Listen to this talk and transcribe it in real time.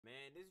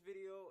man, this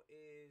video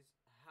is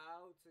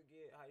how to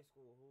get high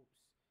school hoops.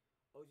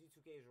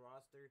 OG2K's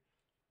roster.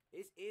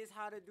 This is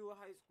how to do a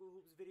high school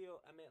hoops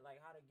video. I meant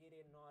like how to get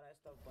in and all that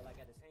stuff. But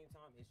like at the same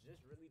time, it's just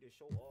really to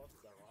show off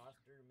the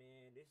roster,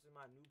 man. This is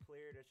my new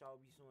player that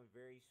y'all be seeing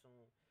very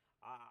soon.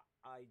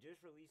 I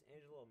just released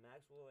Angelo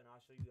Maxwell, and I'll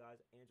show you guys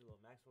Angelo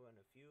Maxwell in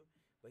a few.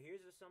 But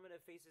here's just some of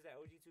the faces that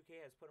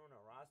OG2K has put on a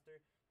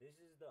roster. This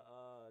is the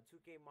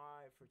 2K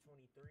mod for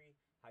 23,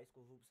 High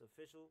School Hoops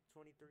official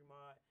 23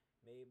 mod,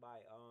 made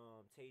by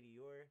Tay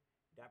Dior,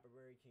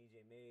 Dapperberry, King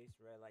J Mace,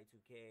 Red Light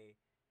 2K,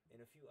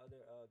 and a few other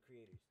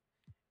creators.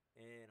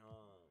 And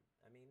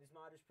I mean, this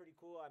mod is pretty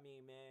cool. I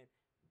mean, man,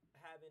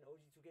 having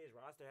OG2K's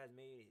roster has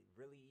made it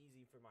really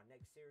easy for my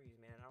next series,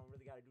 man. I don't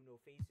really got to do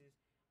no faces.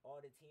 All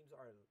the teams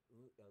are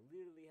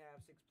literally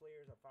have 6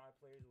 players or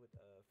 5 players with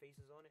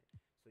faces on it,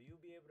 so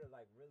you'll be able to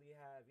like really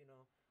have, you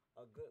know,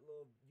 a good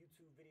little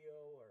YouTube video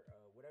or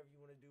whatever you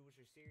want to do with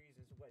your series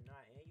and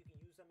whatnot, and you can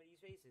use some of these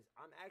faces.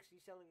 I'm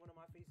actually selling one of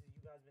my faces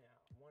you guys been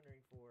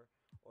wondering for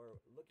or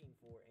looking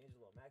for,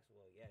 Angelo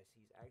Maxwell. Yes,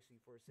 he's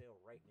actually for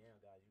sale right now,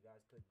 guys. You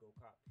guys could go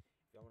cop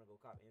if y'all want to go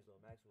cop Angelo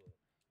Maxwell.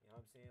 You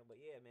know what I'm saying? But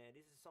yeah, man,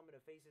 this is some of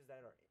the faces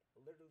that are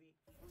literally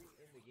free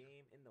in the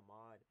game, in the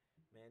mod.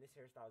 Man, this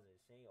hairstyle is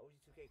insane.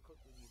 OG2K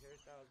cooked with these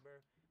hairstyles, bro.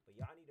 But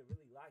y'all need to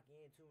really lock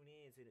in, tune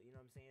in to the, you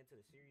know what I'm saying, to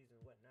the series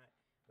and whatnot.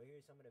 But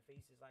here's some of the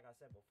faces, like I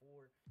said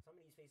before. Some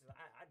of these faces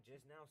I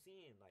just now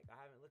seeing. Like, I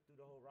haven't looked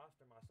through the whole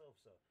roster myself.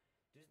 So,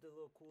 just a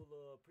little cool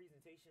little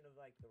presentation of,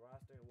 like, the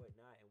roster and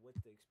whatnot and what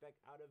to expect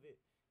out of it.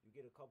 You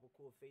get a couple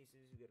cool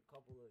faces. You get a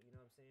couple of, you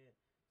know what I'm saying,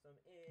 some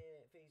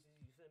faces,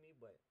 you feel me?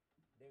 But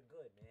they're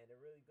good, man.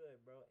 They're really good,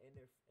 bro. And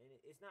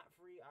it's not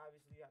free.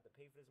 Obviously, you have to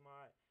pay for this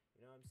mod.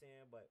 You know what I'm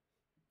saying? But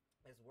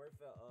it's worth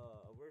a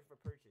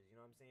purchase. You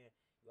know what I'm saying?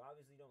 You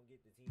obviously don't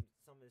get the teams.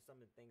 Some of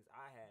the things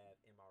I have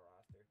in my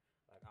roster.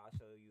 Like, I'll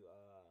show you.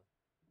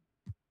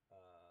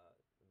 Let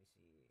me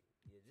see.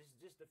 Yeah,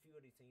 just a few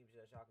of these teams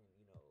that y'all can,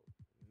 you know,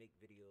 make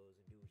videos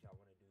and do what y'all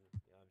want to do.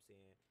 You know what I'm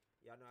saying?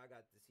 Y'all know I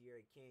got the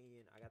Sierra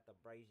Canyon, I got the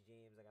Bryce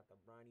James, I got the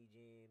Bronny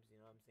James.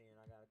 You know what I'm saying?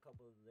 I got a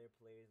couple of their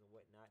players and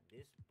whatnot.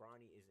 This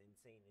Bronny is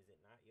insane, is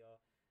it not, y'all?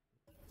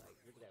 Like,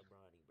 look at that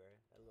Bronny, bro.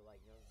 That look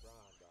like young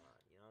Bron.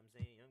 You know what I'm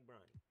saying? Young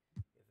Bronny.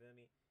 You feel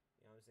me?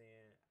 You know what I'm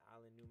saying?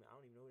 Alan Newman. I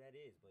don't even know who that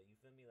is, but you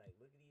feel me? Like,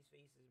 look at these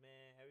faces,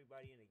 man.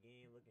 Everybody in the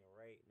game looking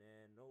right,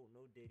 man. No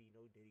Diddy,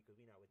 because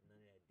we not with none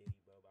of that Diddy,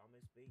 bro. But I'm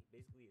going to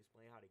basically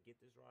explain how to get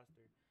this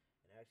roster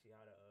and actually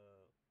how to,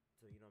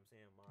 you know what I'm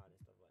saying, mod and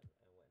stuff like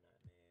and whatnot,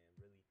 man.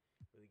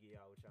 Really get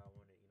y'all what y'all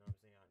wanted. You know what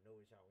I'm saying? I know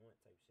what y'all want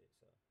type shit,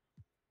 so.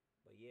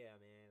 But yeah,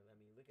 man. I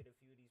mean, look at a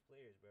few of these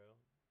players, bro.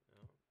 You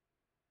know?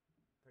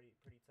 Pretty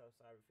tough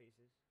cyber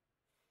faces.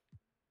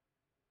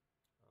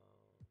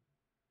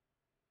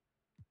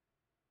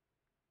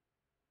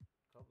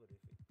 Couple of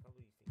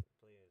these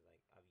players, like,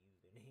 I've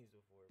used their names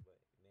before, but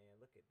man,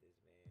 look at this,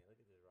 man.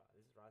 Look at this roster.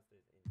 This roster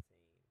is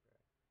insane, bro.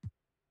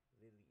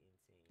 Literally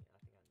insane.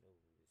 I think I know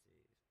who this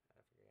is.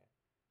 I forgot.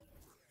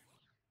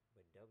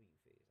 But W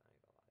face, I ain't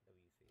gonna lie,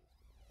 W face.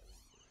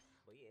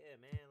 But yeah,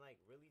 man,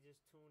 like, really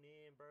just tune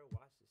in, bro.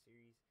 Watch the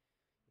series.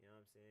 You know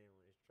what I'm saying?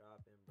 When it's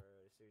dropping, bro,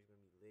 the series gonna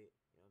be lit.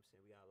 You know what I'm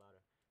saying? We got a lot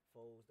of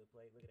foes to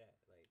play. Look at that,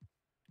 like.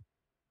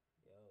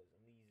 Yo,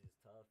 some of these is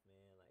tough,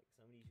 man. Like,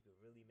 some of these you could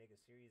really make a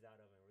series out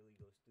of and really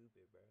go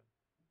stupid, bro.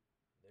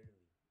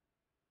 Literally.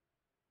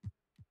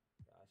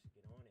 Y'all should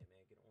get on it,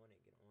 man. Get on it,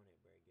 bro. Get on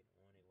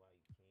it while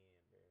you can,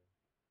 bro.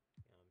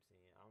 You know what I'm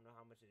saying? I don't know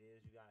how much it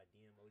is. You got a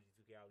DM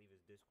OG2K. I'll leave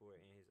his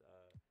Discord and his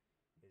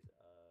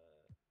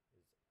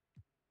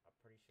I'm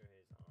pretty sure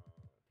his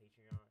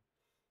Patreon.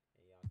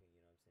 And y'all can,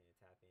 you know what I'm saying,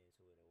 tap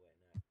into it and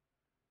whatnot.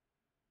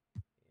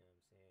 You know what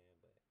I'm saying?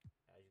 But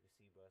as you can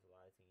see, bro, it's a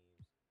lot of teams.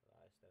 A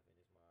lot of stuff in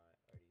this mod,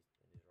 or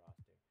in this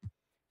roster.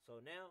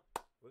 So now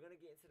we're gonna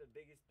get into the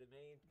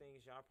main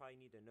things y'all probably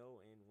need to know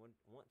and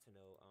want to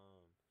know.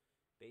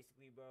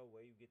 Basically, bro,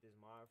 where you get this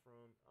mod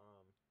from.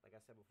 Like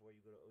I said before, you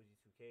go to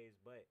OG2Ks,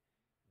 but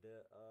the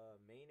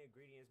main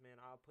ingredients,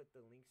 man, I'll put the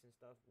links and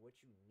stuff what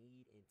you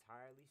need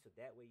entirely, so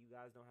that way you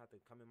guys don't have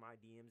to come in my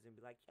DMs and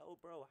be like, yo,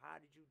 bro,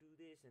 how did you do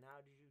this and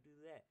how did you do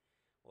that?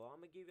 Well, I'm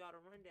gonna give y'all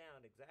the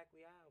rundown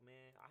exactly how,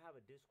 man. I have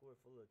a Discord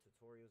full of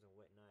tutorials and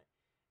whatnot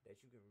that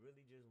you can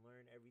really just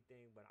learn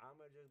everything, but I'm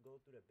gonna just go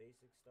through the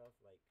basic stuff,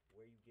 like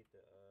where you get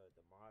the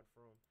mod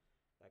from.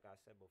 Like I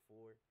said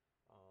before,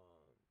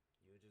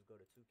 you'll just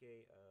go to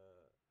 2K,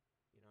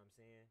 you know what I'm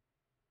saying,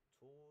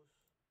 tools.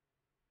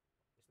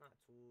 It's not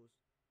tools.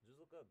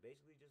 Just look up,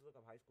 basically just look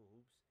up high school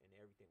hoops and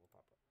everything will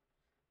pop up.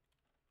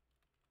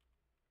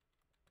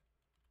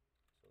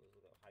 So let's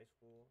look up high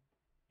school,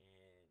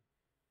 and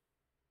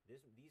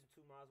these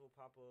 2 mods will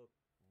pop up,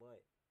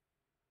 but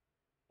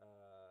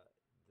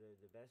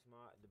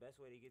the best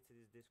way to get to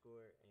this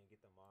Discord and get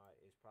the mod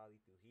is probably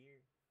through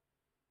here.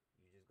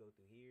 You just go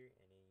through here,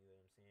 and then you know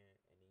what I'm saying,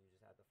 and then you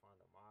just have to find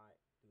a mod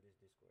through this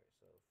Discord.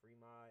 So free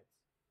mods,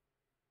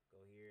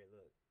 go here.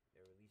 Look,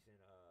 they're releasing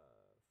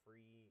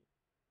free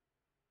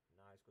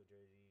high school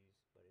jerseys,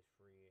 but it's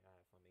free. I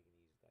have fun making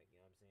these, like, you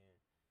know what I'm saying.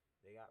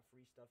 They got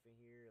free stuff in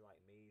here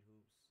like made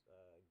hoops,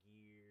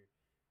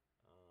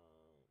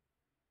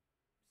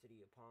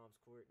 Palms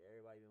Court that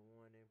everybody been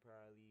wanting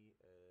probably.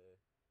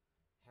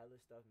 Hella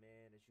stuff,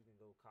 man, that you can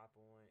go cop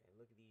on. And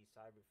look at these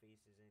cyber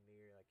faces in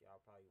there, like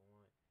y'all probably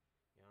want.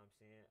 You know what I'm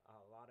saying?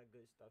 A lot of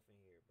good stuff in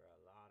here, bro.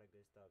 A lot of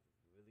good stuff. If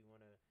you really want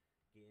to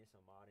get in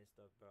some modding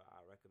stuff, bro,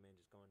 I recommend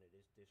just going to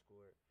this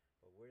Discord.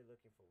 But we're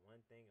looking for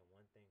one thing and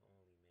one thing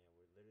only, man.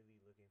 We're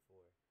literally looking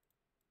for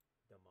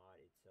the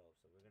mod itself.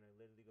 So we're gonna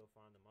literally go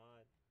find the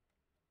mod.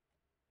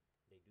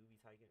 They do be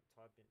typing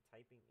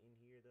in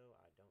here though.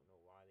 I don't know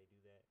why they do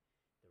that.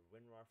 The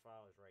WinRAR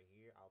file is right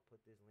here. I'll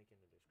put this link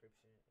in the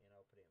description and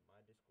I'll put it in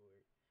my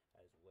Discord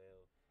as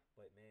well.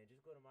 But man,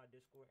 just go to my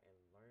Discord and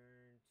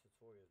learn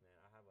tutorials, man.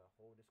 I have a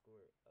whole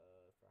Discord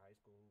for high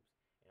school hoops,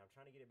 and I'm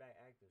trying to get it back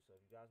active. So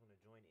if you guys want to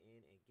join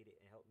in and get it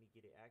and help me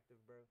get it active,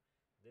 bro,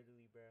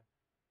 literally, bro,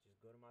 just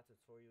go to my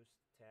tutorials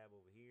tab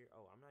over here.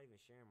 Oh, I'm not even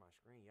sharing my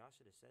screen. Y'all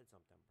should have said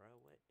something, bro.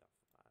 What the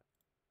fuck?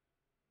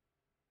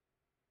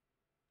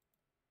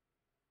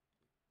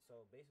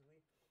 So basically,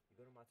 you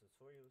go to my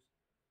tutorials,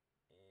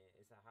 and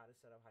it's a how to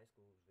set up high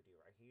school hoops video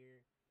right here.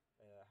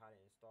 How to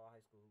install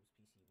high school hoops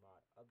PC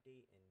mod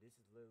update, and this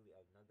is literally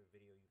another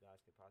video you guys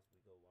could possibly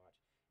go watch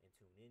and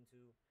tune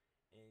into.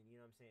 And you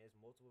know what I'm saying, it's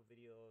multiple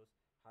videos.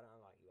 How to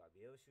unlock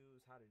UIBL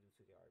shoes, how to do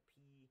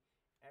 2KRP,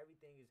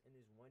 everything is in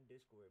this one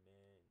Discord,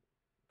 man.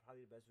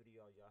 Probably the best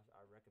video y'all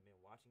I recommend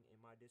watching in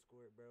my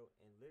Discord, bro.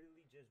 And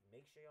literally just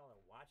make sure y'all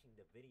are watching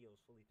the videos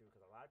fully through,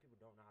 because a lot of people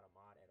don't know how to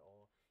mod at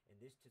all, and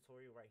this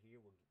tutorial right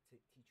here will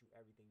teach you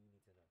everything you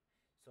need to know.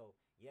 So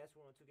yes,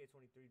 we're on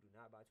 2K23. Do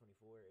not buy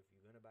 24. If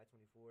you're gonna buy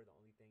 24, the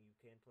only thing you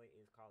can play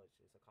is college.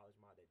 It's a college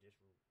mod that just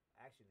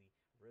actually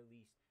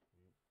released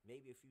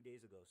maybe a few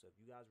days ago. So if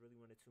you guys really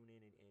want to tune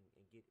in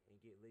and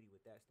get litty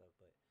with that stuff,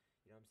 but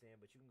you know what I'm saying.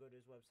 But you can go to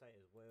this website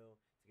as well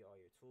to get all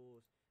your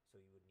tools. So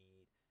you would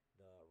need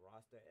the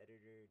roster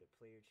editor, the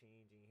player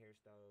changing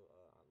hairstyle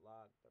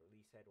unlock, the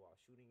release head while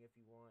shooting if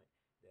you want,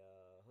 the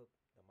hook,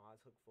 the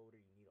mods hook folder.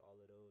 You need all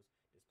of those.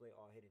 Display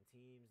all hidden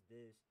teams.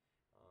 This,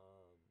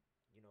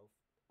 you know,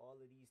 all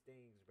of these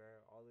things, bro.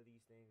 All of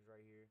these things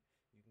right here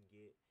you can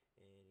get,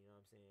 and you know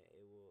what I'm saying.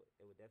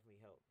 It will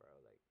definitely help, bro.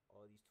 Like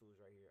all these tools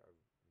right here are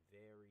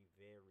very,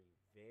 very,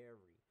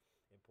 very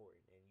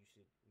important, and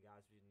you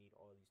guys should need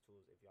all these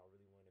tools if y'all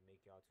really want to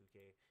make y'all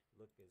 2K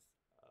look as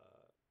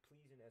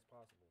pleasing as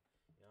possible.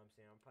 You know what I'm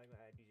saying. I'm probably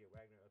gonna add DJ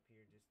Wagner up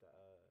here just to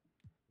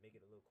make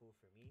it a little cool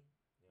for me.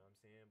 You know what I'm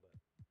saying, but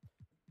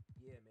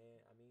yeah, man.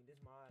 I mean, this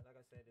mod, like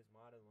I said, this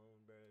mod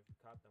alone, bro. If you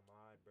cop the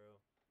mod,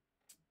 bro,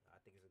 I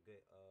think it's a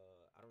good,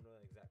 I don't know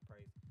the exact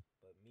price,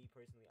 but me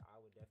personally, I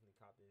would definitely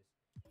cop this.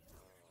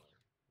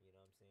 You know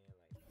what I'm saying?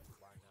 Like,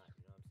 why not?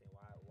 You know what I'm saying?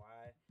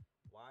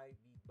 Why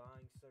be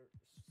buying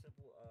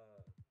simple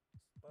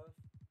stuff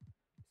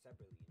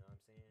separately? You know what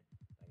I'm saying?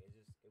 Like,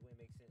 it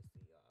wouldn't make sense to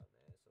y'all,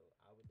 man. So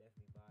I would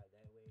definitely buy it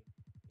that way.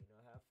 You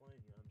know, have fun.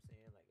 You know what I'm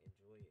saying? Like,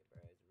 enjoy it,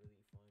 bro. It's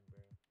really fun,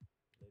 bro.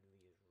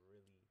 Literally, it's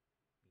really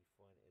be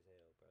fun as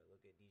hell, bro.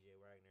 Look at DJ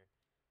Wagner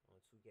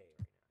on 2K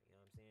right now. You know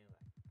what I'm saying?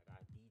 Like, I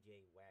got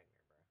DJ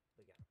Wagner, bro.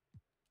 Look at him.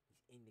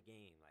 He's in the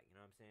game. Like, you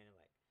know what I'm saying?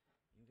 Like,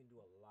 you can do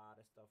a lot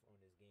of stuff on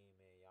this game,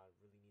 man. Y'all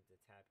really need to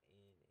tap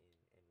in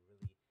and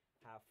really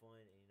have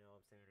fun and, you know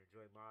what I'm saying,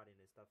 enjoy modding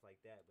and stuff like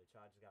that. But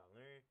y'all just gotta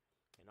learn.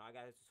 And I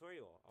got a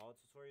tutorial. All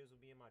tutorials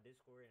will be in my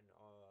Discord, and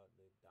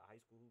the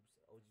high school hoops,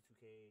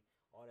 OG2K,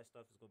 all that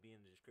stuff is gonna be in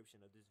the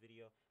description of this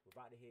video. We're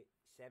about to hit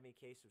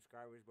 7K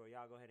subscribers, bro.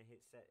 Y'all go ahead and hit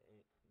set and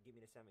give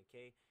me the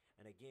 7K.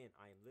 And again,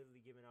 I am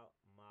literally giving out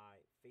my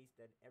face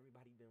that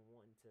everybody been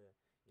wanting to,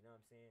 you know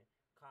what I'm saying,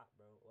 cop,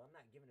 bro. Well, I'm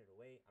not giving it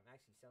away. I'm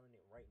actually selling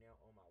it right now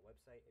on my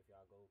website. If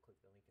y'all go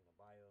click the link in the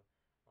bio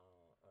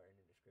or in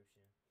the description,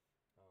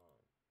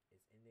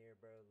 it's in there,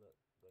 bro. Look,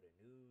 go to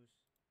news.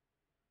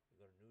 You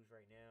go to news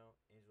right now.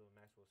 Angelo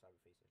Maxwell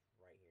CYBERFACE is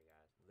right here,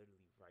 guys.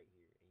 Literally right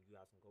here. And you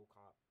guys can go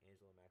cop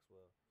Angelo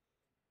Maxwell.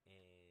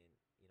 And,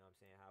 you know what I'm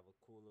saying, have a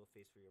cool little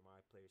face for your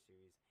My Player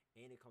series.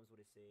 And it comes with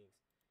a SIGs.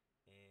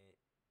 And,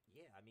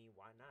 yeah, I mean,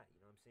 why not?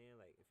 You know what I'm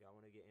saying? Like, if y'all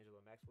want to get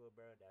Angelo Maxwell,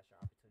 bro, that's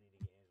your opportunity to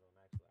get Angelo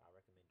Maxwell. I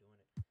recommend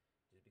doing it.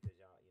 Just because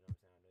y'all, you know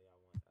what I'm saying,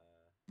 I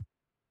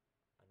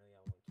know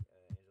y'all want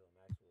Angelo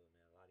Maxwell,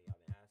 man. A lot of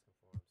y'all been asking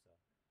for him. So,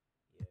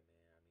 yeah,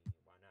 man, I mean,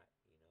 why not?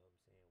 You know what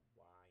I'm saying?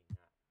 Why not?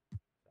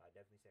 So I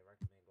definitely say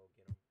recommend go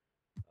get them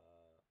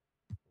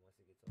once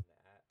it gets on the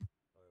app,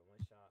 or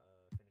once y'all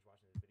finish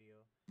watching this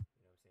video.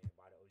 You know what I'm saying?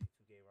 Buy the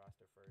OG2K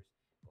roster first.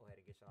 Go ahead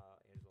and get y'all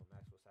Angelo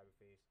Maxwell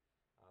CYBERFACE.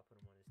 I'll put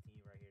him on this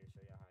team right here to show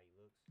y'all how he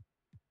looks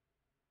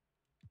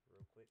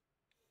real quick.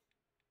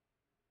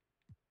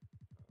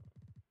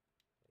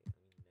 Wait,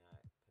 let me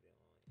not put it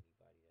on anybody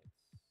that's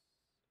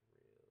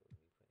real.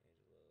 Let me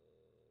put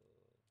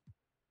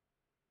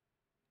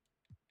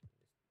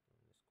Angelo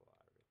on this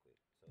squad real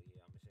quick. So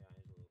yeah, I'm gonna show y'all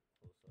Angelo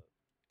close up.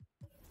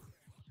 Let's go.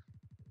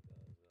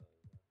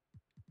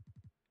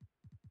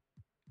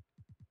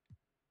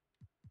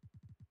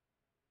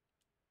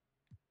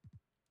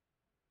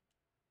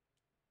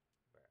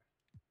 Bruh.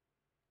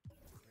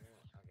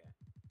 Okay.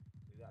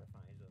 We gotta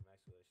find Angelo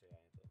Maxwell to show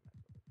y'all Angelo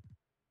Maxwell.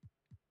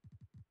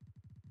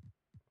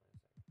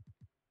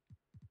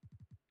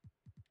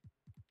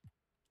 1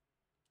 second.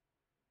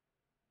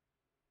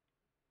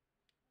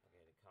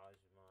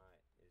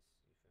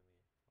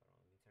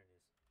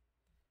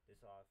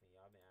 this off, and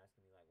y'all been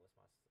asking me like,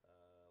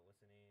 what's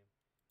the name?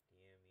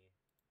 DM me,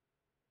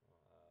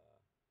 uh,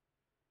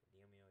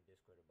 DM me on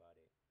Discord about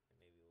it,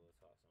 and maybe we'll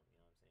talk some. You know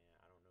what I'm saying?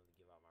 I don't normally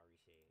give out my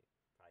reshade.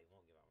 Probably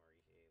won't give out my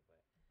reshade, but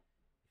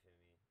you feel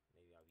me?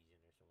 Maybe I'll be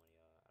generous to one of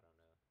y'all. I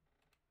don't know.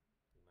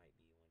 We might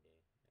be one day.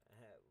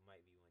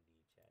 Might be one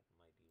day, chat.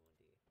 Might be one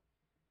day.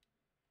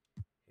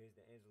 Here's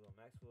the Angelo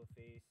Maxwell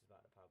face. It's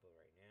about to pop up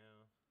right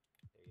now.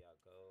 There y'all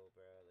go,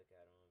 bro. Look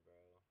at him, bro.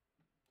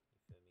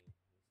 You feel me?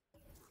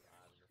 He's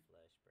live in the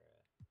flesh, bro.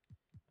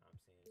 I'm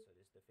saying, so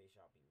this is the face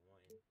y'all be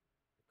wanting to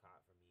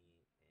cop for me,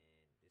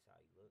 and this how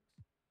he looks.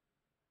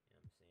 You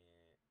know what I'm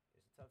saying?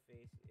 It's a tough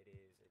face. It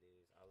is.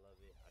 I love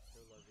it. I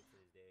still love it to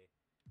this day.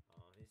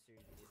 His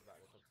series is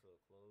about to come to a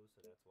close,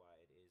 so that's why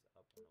it is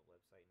up on the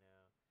website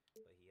now.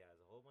 But he has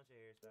a whole bunch of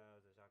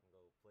hairstyles that y'all can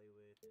go play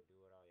with and do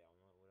what all y'all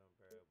want with him,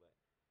 bro. But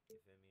you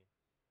feel me?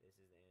 This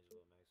is the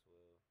Angelo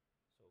Maxwell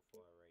so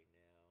far right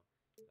now.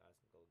 You guys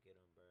can go get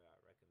him, bro. I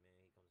recommend.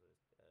 He comes with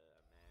a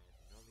mask.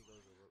 He normally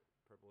goes with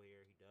purple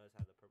hair. He does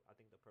have the purple. I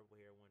think the purple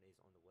hair one is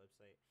on the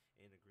website,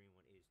 and the green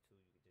one is too.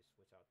 You can just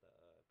switch out the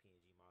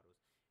PNG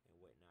models and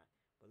whatnot.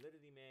 But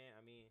literally, man,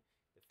 I mean,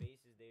 the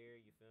face is there.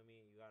 You feel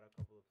me? You got a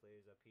couple of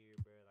players up here,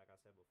 bro. Like I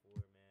said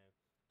before, man.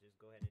 Just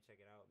go ahead and check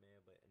it out,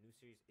 man. But a new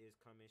series is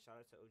coming. Shout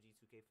out to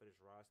OG2K for this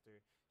roster.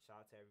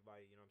 Shout out to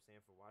everybody, you know what I'm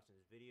saying, for watching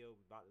this video.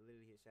 We about to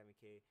literally hit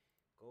 7K.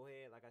 Go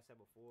ahead, like I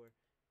said before,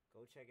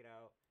 go check it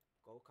out.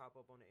 Go cop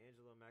up on the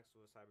Angelo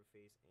Maxwell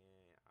CYBERFACE,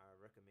 and I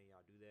recommend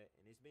y'all do that.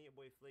 And it's been your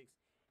boy Flix,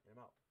 and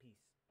I'm out.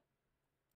 Peace.